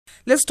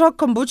Let's talk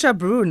Kombucha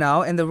Brew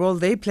now and the role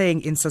they're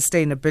playing in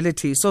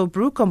sustainability. So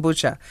Brew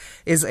Kombucha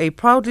is a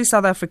proudly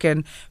South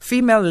African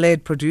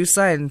female-led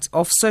producer and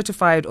of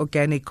certified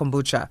organic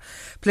kombucha,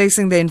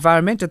 placing the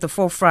environment at the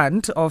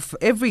forefront of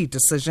every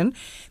decision.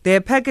 Their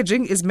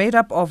packaging is made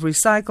up of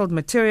recycled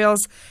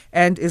materials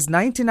and is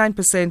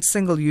 99%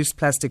 single-use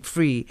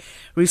plastic-free.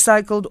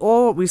 Recycled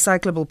or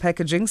recyclable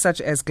packaging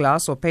such as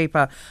glass or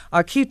paper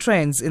are key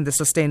trends in the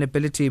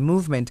sustainability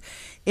movement.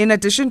 In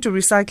addition to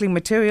recycling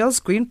materials,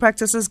 green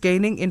practices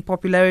gaining in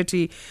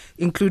popularity,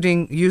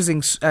 including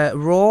using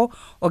raw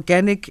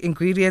organic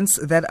ingredients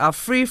that are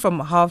free from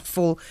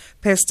harmful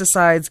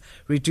pesticides,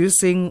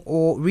 reducing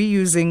or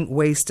reusing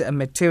waste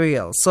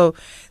materials. So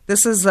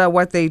this is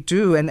what they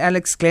do. And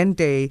Alex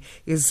Glenday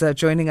is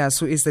joining us,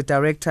 who is the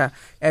director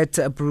at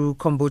Brew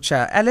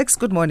Kombucha. Alex,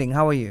 good morning.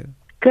 How are you?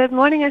 Good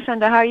morning,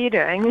 Ashanda. How are you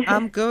doing?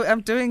 I'm good.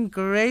 I'm doing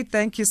great.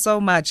 Thank you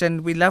so much.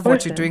 And we love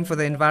what you're doing for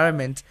the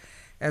environment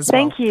as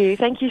well. Thank you.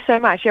 Thank you so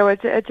much. Yeah,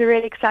 it's a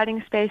really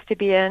exciting space to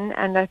be in.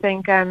 And I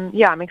think,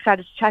 I'm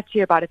excited to chat to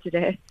you about it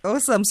today.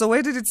 Awesome. So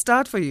where did it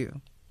start for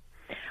you?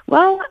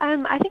 Well,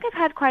 I think I've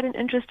had quite an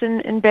interest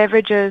in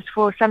beverages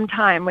for some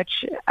time,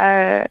 which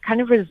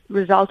kind of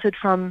resulted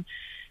from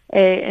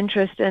an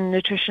interest in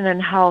nutrition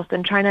and health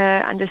and trying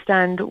to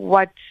understand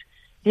what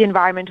the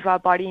environment of our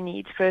body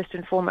needs first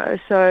and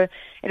foremost. So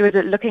it was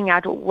looking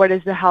at what are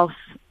the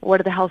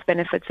health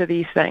benefits of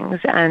these things,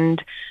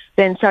 and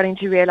then starting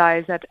to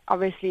realize that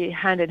obviously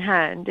hand in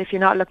hand, if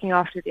you're not looking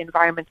after the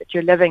environment that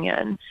you're living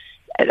in,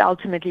 it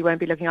ultimately won't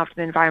be looking after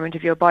the environment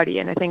of your body.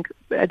 And I think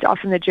it's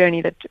often the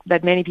journey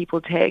that many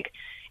people take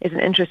is an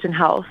interest in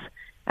health,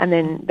 and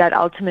then that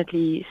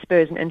ultimately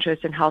spurs an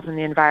interest in health and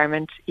the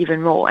environment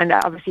even more. And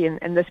obviously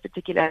in this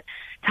particular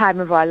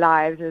time of our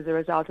lives, as a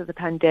result of the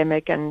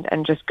pandemic and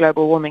just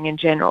global warming in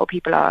general,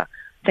 people are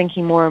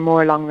thinking more and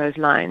more along those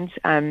lines.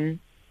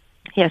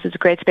 Yes, it's a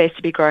great space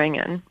to be growing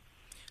in.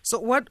 So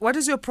what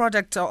is your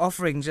product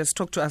offering? Just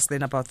talk to us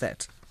then about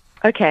that.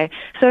 Okay.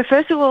 So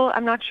first of all,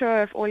 I'm not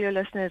sure if all your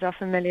listeners are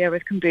familiar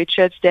with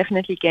kombucha. It's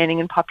definitely gaining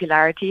in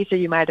popularity, so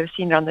you might have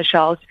seen it on the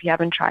shelves if you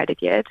haven't tried it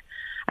yet.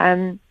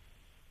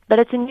 But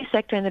it's a new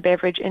sector in the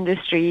beverage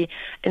industry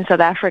in South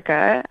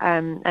Africa,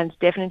 and it's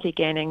definitely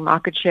gaining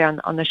market share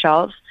on the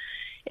shelves.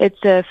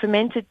 It's a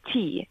fermented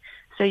tea.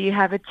 So you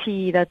have a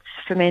tea that's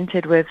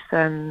fermented with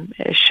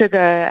sugar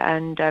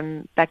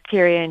and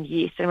bacteria and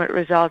yeast, and what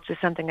results is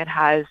something that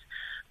has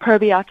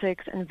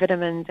probiotics and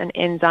vitamins and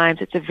enzymes.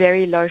 It's a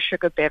very low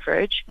sugar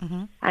beverage,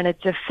 and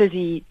it's a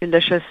fizzy,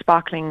 delicious,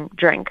 sparkling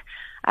drink.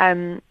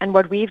 And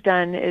what we've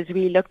done is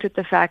we looked at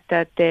the fact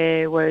that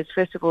there was,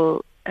 first of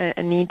all,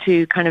 a need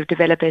to kind of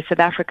develop a South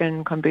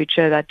African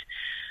kombucha that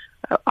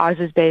ours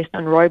is based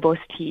on rooibos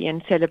tea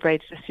and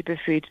celebrates the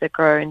superfoods that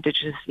grow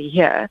indigenously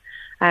here.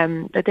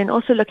 But then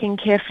also looking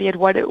carefully at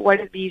what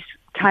do these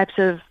types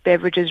of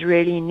beverages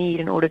really need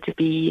in order to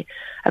be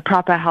a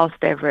proper health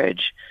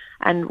beverage.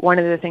 And one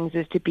of the things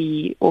is to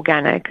be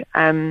organic.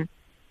 So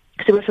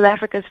we're South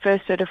Africa's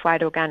first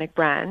certified organic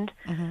brand,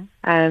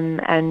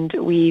 and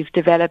we've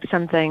developed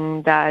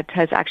something that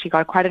has actually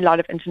got quite a lot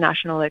of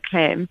international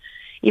acclaim.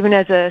 Even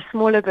as a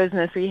smaller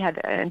business, we had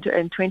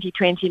in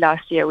 2020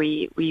 last year,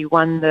 we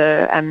won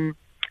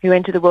we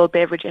went to the World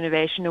Beverage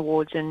Innovation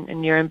Awards in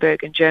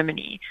Nuremberg in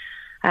Germany.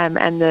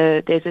 And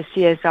there's a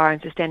CSR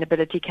and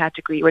sustainability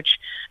category, which,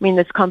 I mean,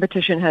 this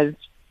competition has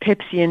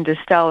Pepsi and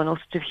Distell and all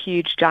sorts of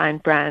huge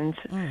giant brands.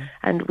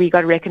 And we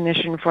got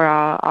recognition for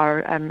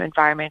our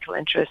environmental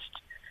interest.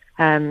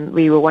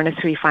 We were one of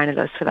 3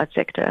 finalists for that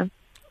sector.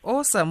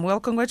 Awesome.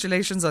 Well,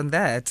 congratulations on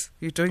that.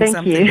 You're doing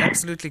something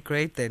absolutely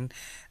great then.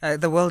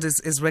 The world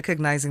is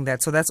recognizing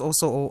that. So that's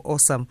also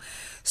awesome.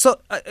 So,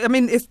 I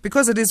mean,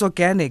 because it is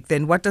organic,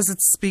 then what does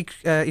it speak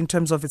in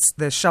terms of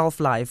the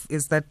shelf life?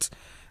 Is that,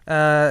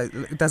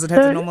 does it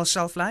have a normal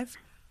shelf life?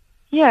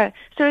 Yeah,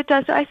 so it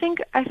does. So I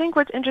think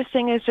what's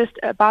interesting is just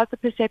about the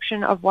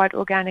perception of what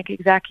organic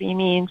exactly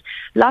means.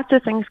 Lots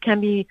of things can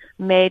be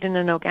made in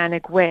an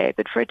organic way,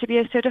 but for it to be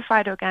a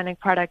certified organic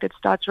product, it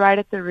starts right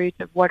at the root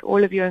of what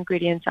all of your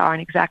ingredients are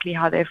and exactly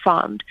how they're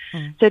farmed.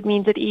 So it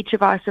means that each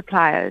of our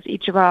suppliers,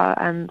 each of our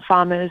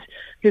farmers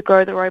who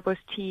grow the rooibos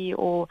tea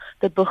or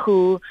the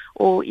buchu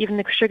or even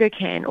the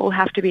sugarcane all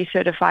have to be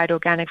certified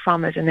organic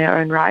farmers in their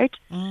own right,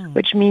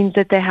 which means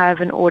that they have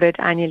an audit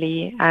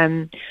annually,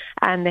 and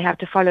they have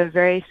to follow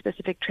very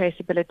specific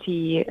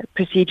traceability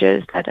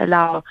procedures that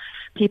allow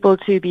people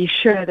to be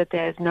sure that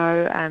there's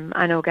no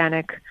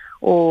unorganic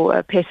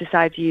or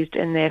pesticides used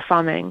in their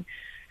farming.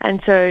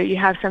 And so you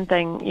have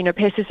something,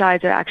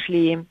 pesticides are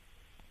actually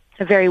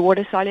very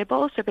water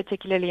soluble, so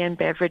particularly in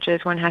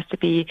beverages, one has to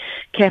be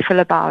careful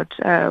about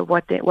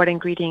what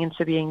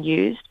ingredients are being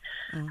used.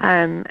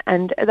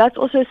 And that's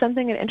also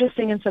something that's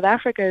interesting in South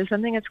Africa, is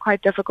something that's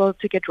quite difficult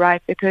to get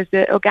right, because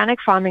the organic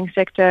farming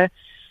sector,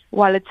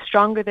 while it's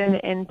stronger than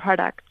the end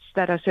products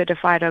that are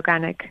certified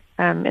organic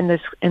in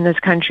this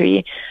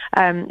country,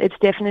 it's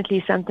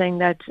definitely something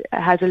that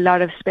has a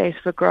lot of space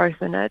for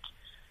growth in it.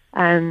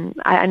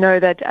 I know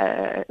that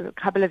a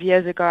couple of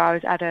years ago I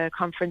was at a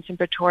conference in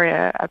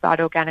Pretoria about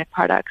organic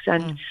products,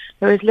 and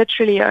there was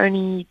literally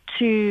only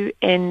 2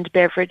 end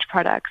beverage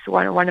products,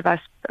 one of us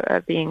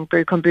being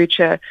Brew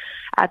Kombucha,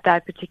 at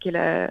that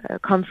particular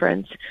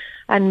conference.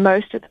 And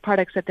most of the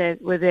products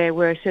that were there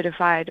were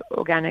certified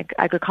organic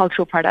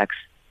agricultural products.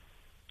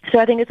 So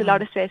I think it's a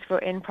lot of space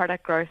for end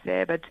product growth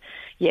there. But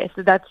yes,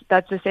 so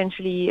that's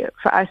essentially,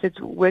 for us, it's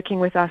working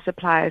with our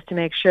suppliers to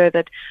make sure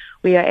that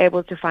we are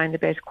able to find the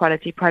best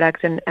quality products.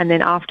 And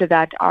then after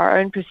that, our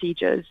own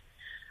procedures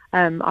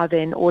are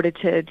then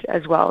audited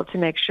as well to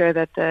make sure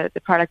that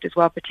the product is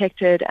well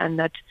protected, and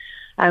that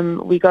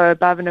we go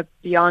above and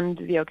beyond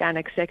the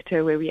organic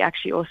sector, where we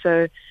actually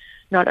also,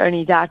 not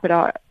only that, but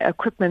our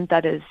equipment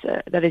that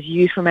is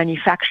used for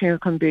manufacturing of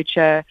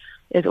kombucha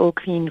is all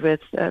cleaned with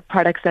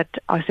products that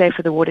are safe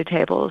for the water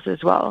tables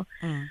as well.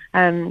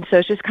 So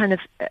it's just kind of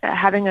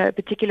having a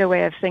particular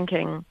way of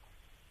thinking.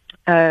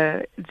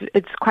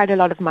 It's quite a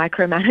lot of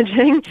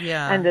micromanaging,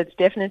 and it's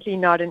definitely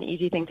not an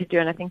easy thing to do,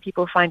 and I think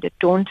people find it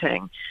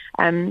daunting.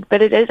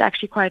 But it is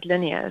actually quite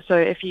linear.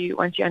 So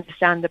once you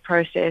understand the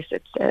process,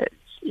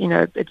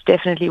 it's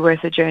definitely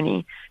worth a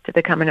journey to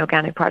become an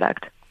organic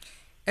product.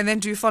 And then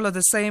do you follow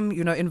the same,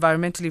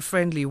 environmentally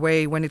friendly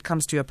way when it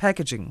comes to your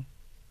packaging?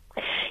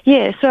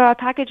 Yeah, so our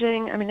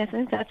packaging, I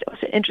think that's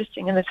also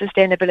interesting in the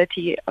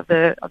sustainability of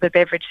the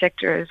beverage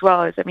sector as well.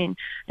 I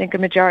think a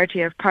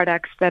majority of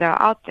products that are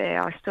out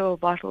there are still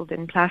bottled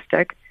in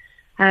plastic.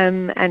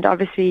 And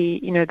obviously,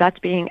 that's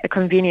being a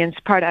convenience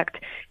product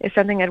is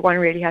something that one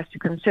really has to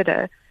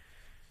consider.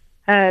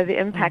 The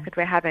impact that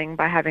we're having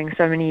by having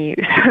so many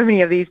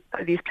of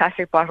these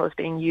plastic bottles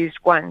being used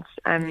once,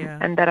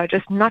 and that are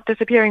just not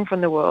disappearing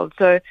from the world.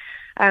 So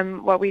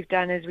what we've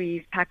done is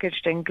we've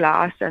packaged in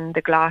glass, and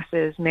the glass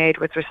is made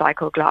with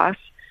recycled glass.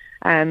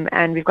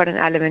 And we've got an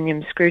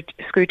aluminium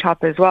screw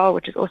top as well,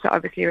 which is also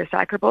obviously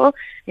recyclable.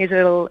 Here's a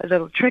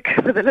little trick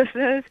for the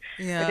listeners.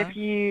 Yeah. But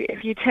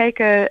if you take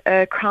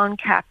a crown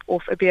cap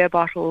off a beer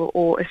bottle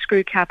or a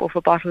screw cap off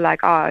a bottle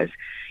like ours,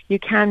 you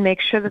can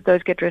make sure that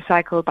those get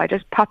recycled by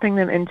just popping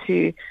them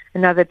into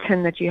another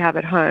tin that you have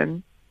at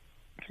home.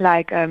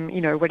 Like,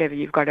 whatever,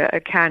 you've got a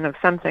can of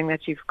something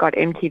that you've got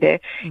empty there.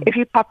 If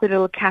you pop the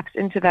little caps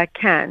into that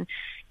can,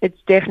 it's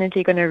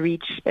definitely going to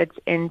reach its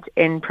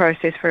end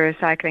process for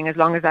recycling, as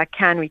long as that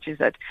can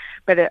reaches it.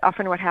 But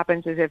often what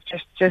happens is if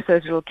just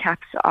those little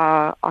caps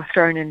are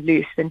thrown in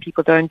loose, then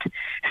people don't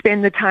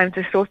spend the time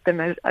to sort them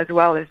as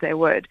well as they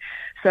would.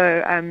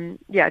 So,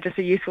 just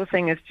a useful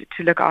thing is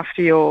to look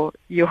after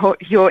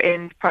your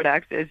end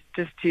product, is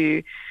just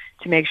to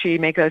make sure you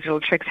make those little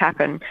tricks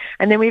happen.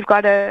 And then we've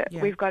got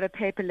a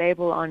paper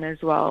label on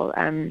as well,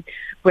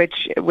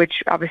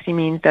 which obviously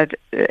means that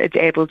it's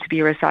able to be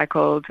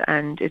recycled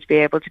and it's be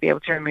able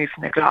to remove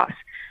from the glass.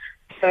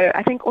 So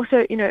I think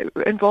also,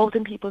 involved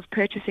in people's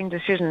purchasing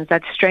decisions,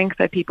 that strength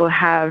that people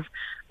have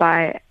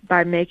by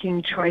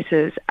making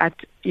choices at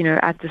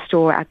the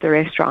store, at the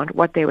restaurant,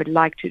 what they would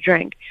like to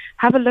drink.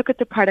 Have a look at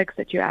the products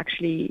that you're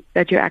actually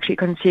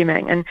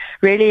consuming, and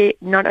really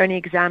not only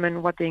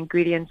examine what the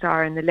ingredients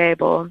are in the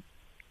label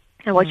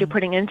and what you're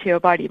putting into your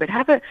body, but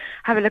have a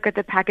look at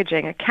the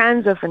packaging.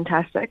 Cans are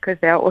fantastic because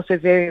they are also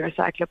very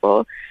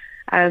recyclable,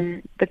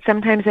 but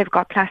sometimes they've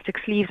got plastic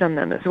sleeves on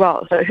them as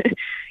well. So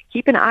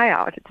keep an eye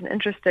out. It's an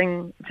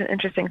interesting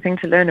thing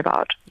to learn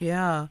about.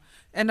 Yeah.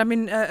 And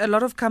a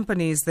lot of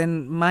companies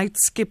then might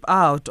skip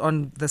out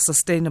on the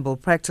sustainable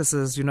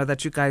practices,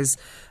 that you guys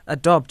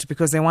adopt,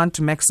 because they want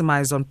to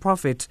maximize on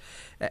profit,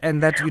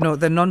 and that,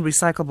 the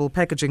non-recyclable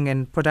packaging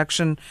and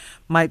production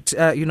might,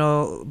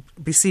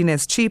 be seen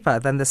as cheaper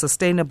than the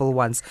sustainable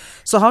ones.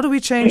 So how do we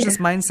change this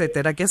mindset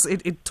that, I guess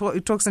it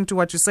talks into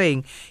what you're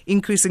saying,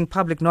 increasing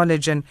public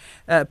knowledge and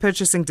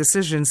purchasing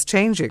decisions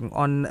changing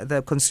on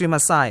the consumer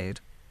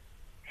side?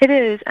 It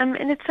is. And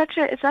it's such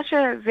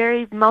a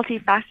very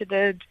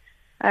multifaceted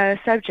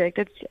subject.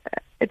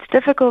 It's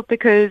difficult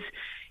because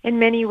in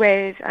many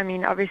ways,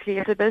 obviously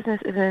if the business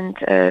isn't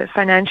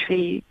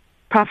financially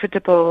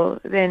profitable,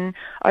 then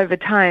over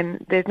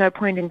time there's no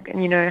point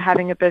in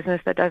having a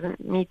business that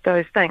doesn't meet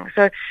those things.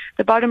 So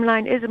the bottom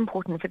line is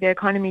important for the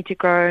economy to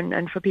grow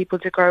and for people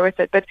to grow with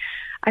it. But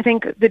I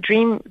think the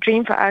dream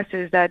for us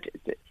is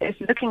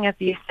looking at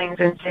these things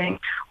and saying,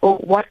 well,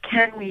 what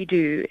can we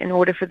do in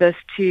order for this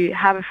to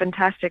have a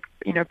fantastic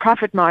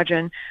profit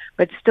margin,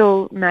 but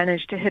still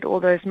manage to hit all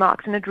those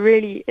marks? And it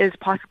really is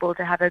possible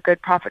to have a good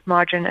profit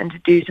margin and to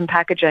do some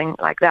packaging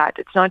like that.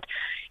 It's not,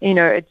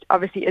 it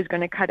obviously is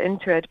going to cut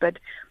into it, but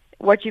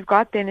what you've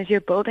got then is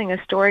you're building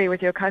a story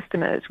with your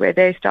customers where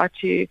they start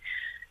to,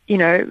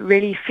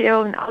 really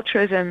feel an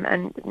altruism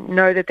and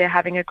know that they're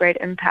having a great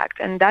impact.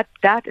 And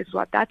that is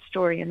what that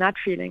story and that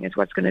feeling is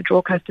what's going to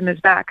draw customers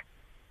back.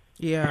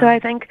 Yeah. So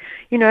I think,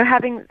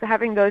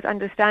 having those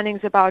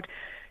understandings about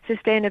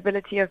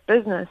sustainability of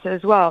business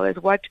as well is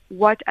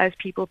what as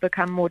people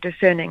become more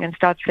discerning and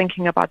start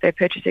thinking about their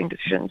purchasing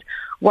decisions,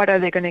 what are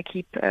they going to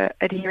keep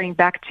adhering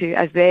back to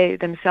as they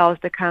themselves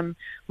become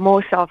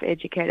more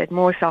self-educated,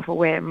 more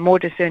self-aware, more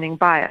discerning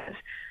buyers.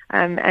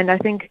 And I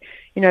think,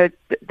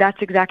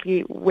 that's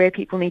exactly where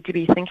people need to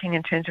be thinking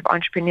in terms of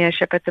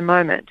entrepreneurship at the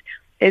moment,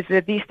 is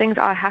that these things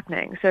are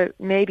happening. So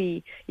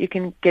maybe you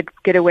can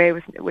get away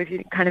with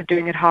kind of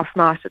doing it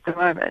half-mast at the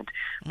moment,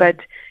 but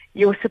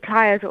your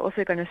suppliers are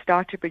also going to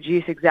start to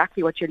produce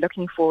exactly what you're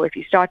looking for if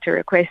you start to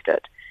request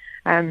it.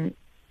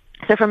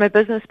 So from a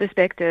business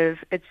perspective,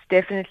 it's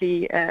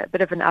definitely a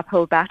bit of an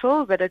uphill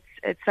battle, but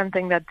it's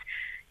something that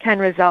can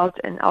result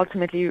in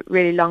ultimately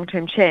really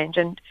long-term change.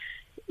 And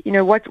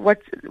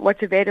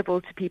what's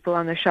available to people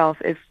on the shelf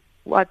is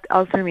what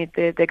ultimately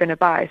they're going to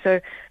buy. So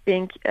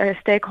being a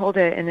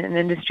stakeholder in an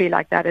industry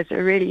like that is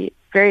a really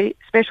very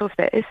special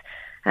space.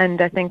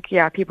 And I think,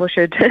 people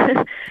should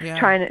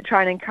try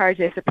and encourage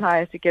their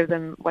suppliers to give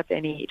them what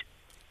they need.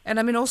 And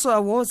I mean, also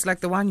awards like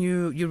the one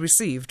you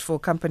received for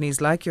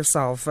companies like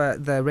yourself,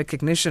 the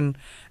recognition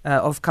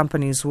of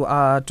companies who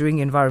are doing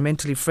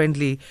environmentally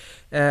friendly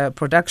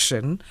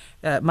production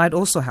might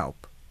also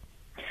help.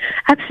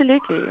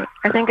 Absolutely.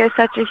 I think there's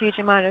such a huge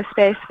amount of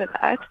space for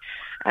that.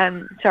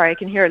 Sorry, I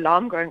can hear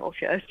alarm going off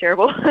here. It's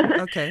terrible.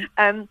 Okay.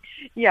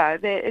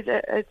 There is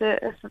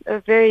a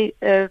very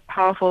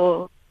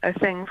powerful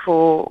thing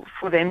for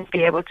them to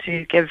be able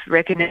to give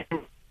recognition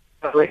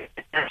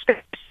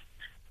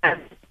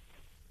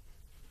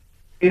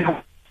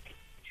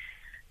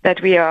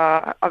that we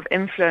are of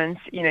influence,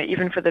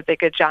 even for the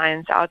bigger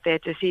giants out there,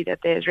 to see that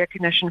there's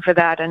recognition for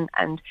that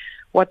and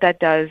what that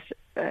does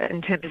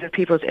in terms of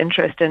people's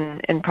interest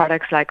in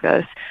products like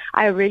this.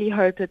 I really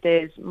hope that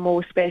there's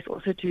more space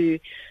also to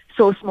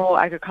source more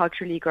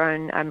agriculturally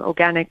grown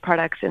organic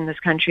products in this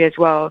country as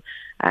well.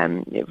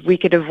 If we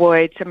could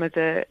avoid some of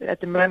at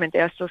the moment,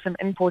 there are still some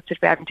imports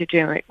that we're having to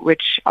do,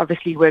 which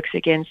obviously works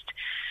against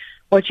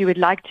what you would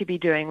like to be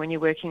doing when you're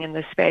working in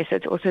this space.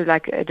 It's also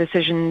like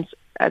decisions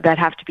that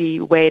have to be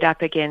weighed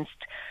up against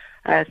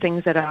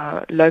things that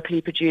are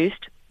locally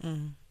produced,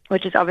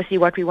 which is obviously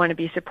what we want to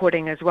be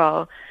supporting as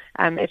well.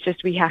 It's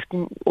just we have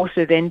to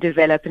also then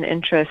develop an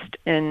interest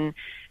in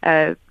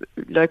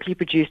locally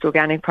produced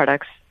organic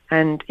products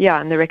and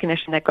the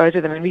recognition that goes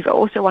with them. And we've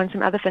also won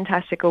some other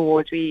fantastic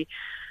awards.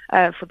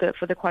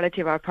 For the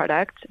quality of our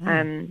product,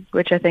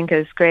 which I think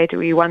is great.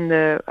 We won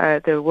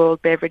the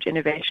World Beverage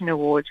Innovation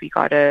Awards. We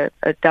got a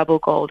double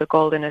gold, a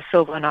gold and a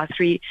silver on our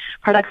 3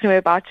 products, and we're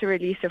about to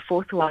release a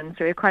 4th one.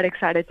 So we're quite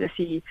excited to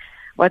see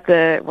what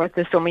the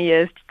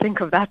sommeliers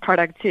think of that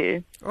product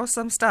too.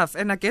 Awesome stuff.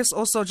 And I guess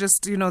also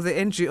just, the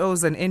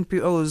NGOs and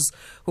NPOs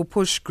who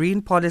push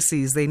green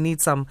policies, they need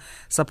some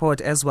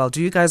support as well.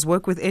 Do you guys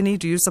work with any?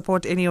 Do you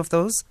support any of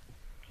those?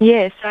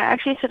 Yes, I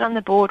actually sit on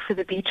the board for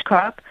the Beach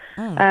Club.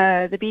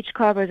 The Beach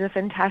Club is a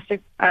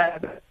fantastic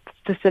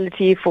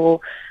facility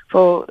for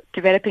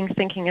developing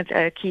thinking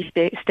at key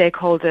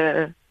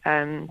stakeholder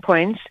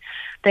points.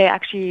 They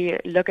actually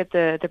look at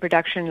the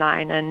production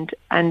line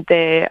and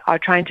they are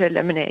trying to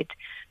eliminate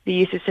the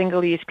use of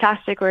single-use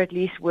plastic, or at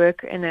least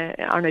work on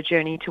a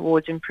journey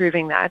towards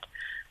improving that.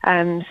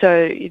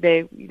 So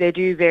they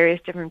do various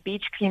different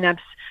beach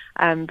cleanups,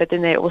 but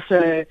then they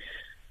also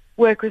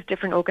work with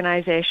different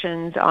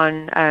organizations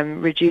on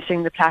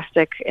reducing the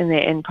plastic in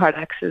their end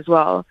products as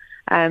well.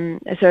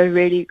 So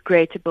really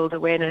great to build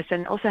awareness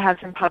and also have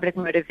some public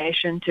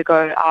motivation to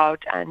go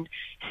out and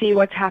see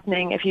what's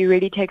happening. If you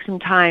really take some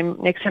time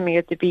next time you're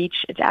at the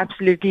beach, it's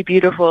absolutely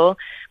beautiful,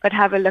 but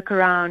have a look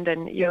around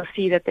and you'll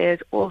see that there's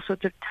all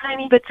sorts of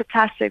tiny bits of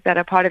plastic that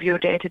are part of your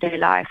day-to-day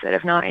life that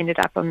have now ended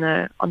up on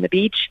the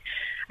beach.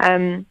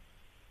 And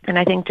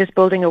I think just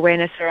building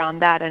awareness around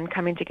that and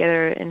coming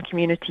together in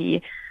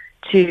community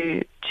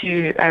to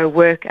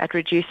work at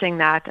reducing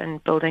that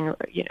and building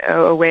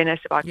awareness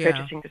about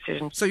purchasing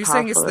decisions. So you're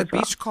saying it's the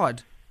beach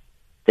cod?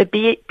 The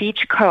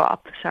beach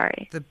co-op,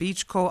 sorry. The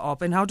beach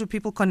co-op. And how do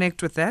people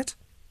connect with that?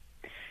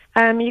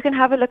 You can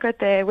have a look at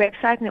their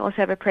website, and they also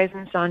have a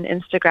presence on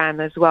Instagram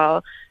as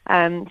well.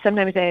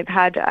 Sometimes they've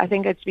had, I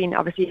think it's been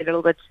obviously a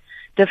little bit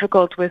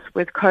difficult with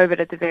COVID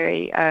at the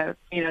very,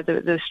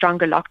 the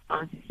stronger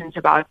lockdown since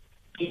about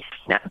these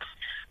snaps.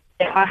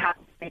 They are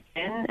happening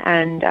again,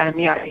 and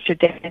you should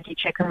definitely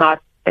check them out.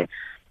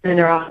 Then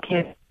around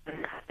kids,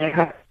 and they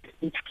have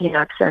beach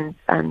cleanups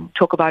and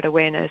talk about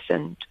awareness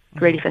and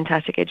really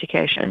fantastic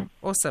education.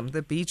 Awesome,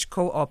 the Beach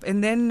Co-op.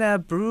 And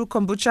then Brew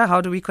Kombucha,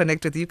 how do we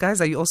connect with you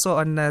guys? Are you also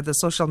on the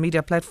social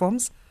media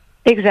platforms?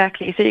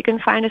 Exactly. So you can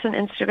find us on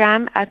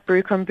Instagram at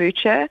Brew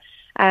Kombucha,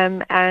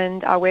 and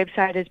our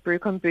website is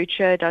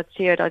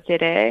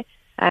brewkombucha.co.za.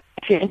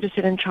 If you're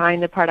interested in trying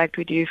the product,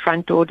 we do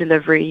front door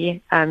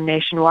delivery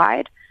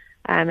nationwide.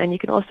 And you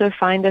can also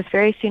find us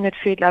very soon at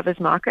Food Lovers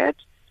Market.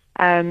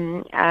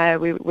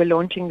 We're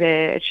launching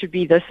there. It should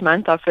be this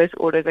month. Our first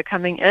orders are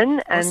coming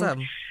in.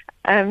 Awesome.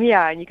 And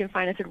you can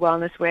find us at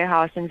Wellness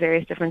Warehouse and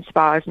various different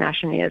spas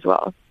nationally as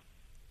well.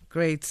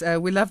 Great.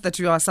 We love that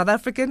you are South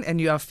African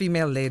and you are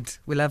female-led.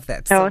 We love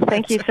that.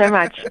 Thank you so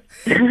much.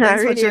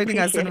 Thanks for joining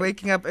us and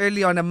waking up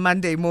early on a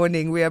Monday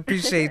morning. We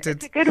appreciate it.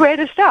 It's a good way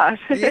to start.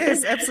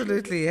 Yes,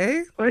 absolutely.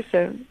 Eh?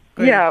 Awesome.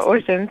 Great. Yeah,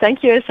 awesome.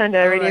 Thank you, Asanda.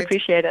 I really right.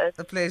 appreciate it.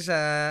 A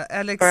pleasure.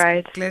 Alex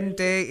Right.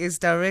 Glenday is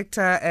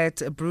director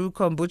at Brew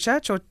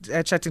Kombucha,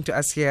 chatting to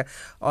us here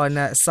on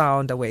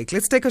Sound Awake.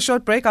 Let's take a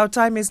short break. Our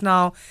time is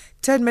now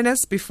 10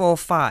 minutes before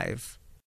 5.